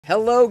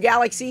Hello,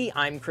 Galaxy!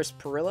 I'm Chris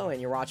Pirillo, and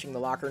you're watching the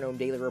Locker Gnome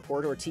Daily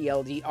Report, or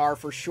TLDR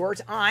for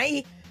short.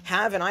 I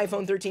have an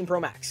iPhone 13 Pro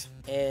Max,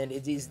 and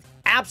it is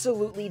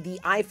absolutely the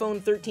iPhone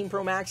 13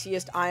 Pro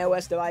Maxiest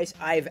iOS device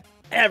I've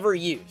ever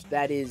used.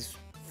 That is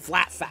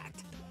flat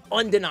fact.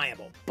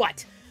 Undeniable.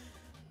 But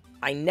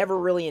I never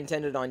really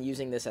intended on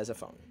using this as a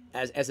phone,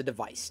 as a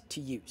device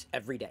to use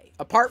every day.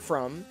 Apart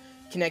from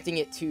connecting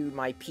it to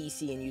my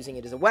PC and using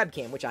it as a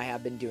webcam, which I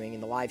have been doing in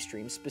the live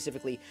streams,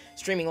 specifically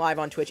streaming live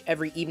on Twitch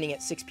every evening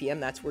at 6 p.m.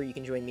 That's where you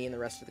can join me and the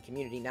rest of the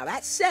community. Now,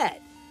 that said,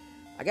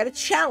 I got a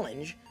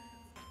challenge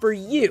for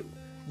you.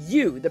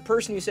 You, the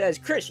person who says,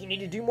 Chris, you need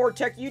to do more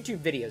tech YouTube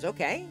videos.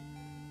 Okay,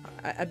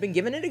 I've been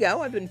giving it a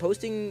go. I've been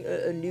posting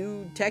a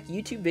new tech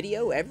YouTube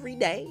video every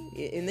day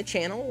in the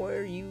channel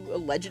where you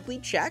allegedly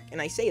check,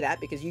 and I say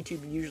that because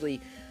YouTube usually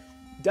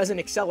doesn't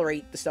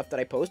accelerate the stuff that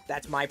I post.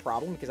 That's my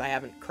problem because I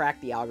haven't cracked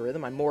the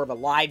algorithm. I'm more of a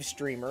live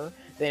streamer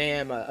than I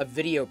am a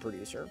video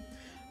producer.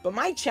 But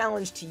my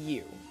challenge to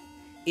you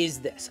is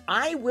this.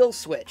 I will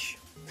switch,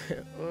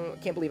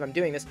 can't believe I'm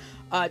doing this,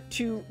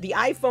 to the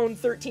iPhone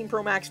 13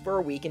 Pro Max for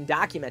a week and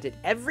document it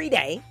every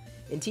day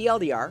in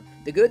TLDR,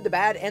 the good, the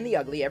bad, and the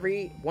ugly.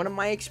 Every one of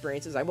my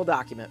experiences I will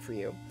document for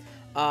you.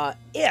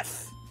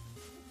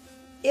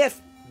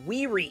 If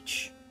we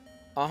reach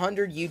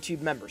 100 YouTube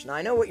members. Now,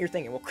 I know what you're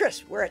thinking. Well,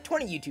 Chris, we're at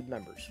 20 YouTube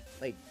members.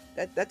 Like,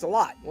 that's a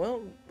lot.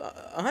 Well,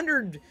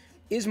 100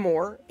 is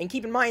more. And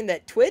keep in mind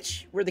that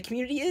Twitch, where the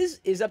community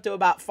is up to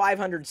about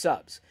 500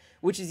 subs,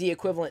 which is the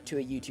equivalent to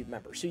a YouTube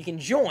member. So you can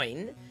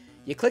join.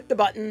 You click the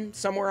button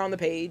somewhere on the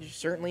page,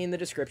 certainly in the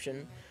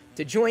description,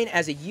 to join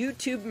as a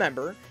YouTube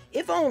member,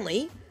 if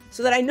only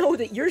so that I know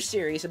that you're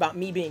serious about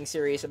me being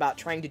serious about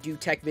trying to do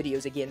tech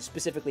videos again,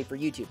 specifically for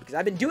YouTube. Because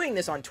I've been doing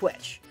this on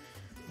Twitch.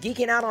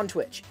 Geeking out on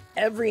Twitch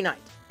every night.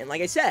 And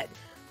like I said,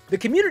 the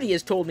community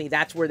has told me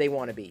that's where they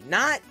want to be.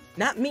 Not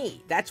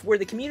me. That's where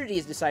the community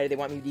has decided they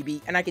want me to be,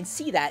 and I can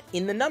see that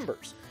in the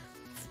numbers.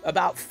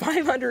 About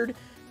 500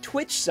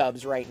 Twitch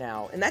subs right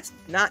now, and that's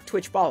not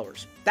Twitch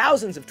followers.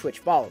 Thousands of Twitch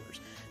followers.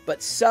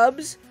 But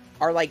subs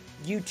are like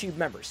YouTube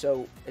members.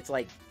 So it's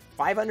like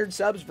 500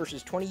 subs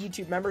versus 20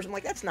 YouTube members. I'm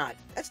like, that's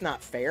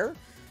not fair.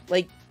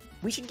 Like,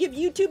 we should give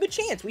YouTube a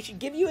chance. We should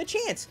give you a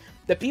chance.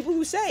 The people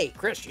who say,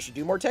 Chris, you should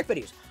do more tech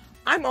videos.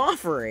 I'm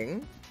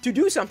offering to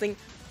do something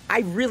I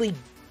really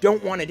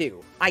don't want to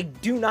do. I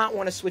do not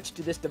want to switch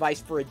to this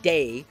device for a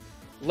day,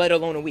 let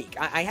alone a week.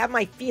 I have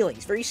my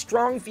feelings, very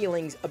strong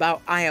feelings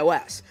about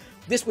iOS.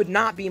 This would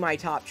not be my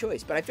top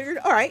choice, but I figured,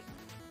 all right,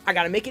 I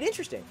got to make it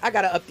interesting. I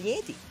got to up the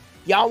ante.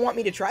 Y'all want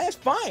me to try this?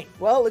 Fine.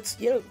 Well, let's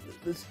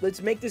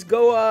make this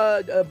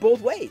go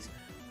both ways.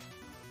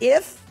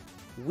 If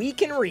we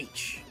can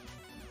reach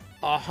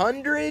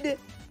 100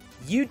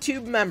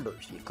 YouTube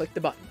members, you click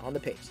the button on the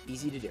page,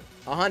 easy to do,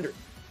 100,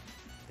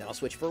 then I'll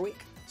switch for a week.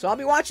 So I'll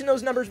be watching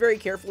those numbers very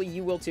carefully.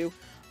 You will too.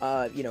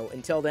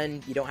 Until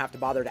then, you don't have to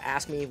bother to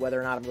ask me whether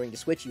or not I'm going to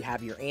switch. You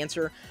have your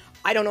answer.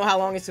 I don't know how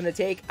long it's going to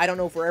take. I don't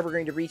know if we're ever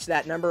going to reach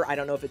that number. I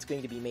don't know if it's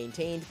going to be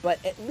maintained, but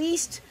at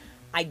least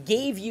I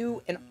gave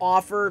you an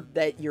offer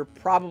that you're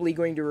probably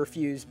going to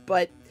refuse,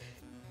 but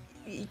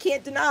you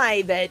can't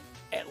deny that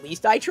at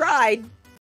least I tried.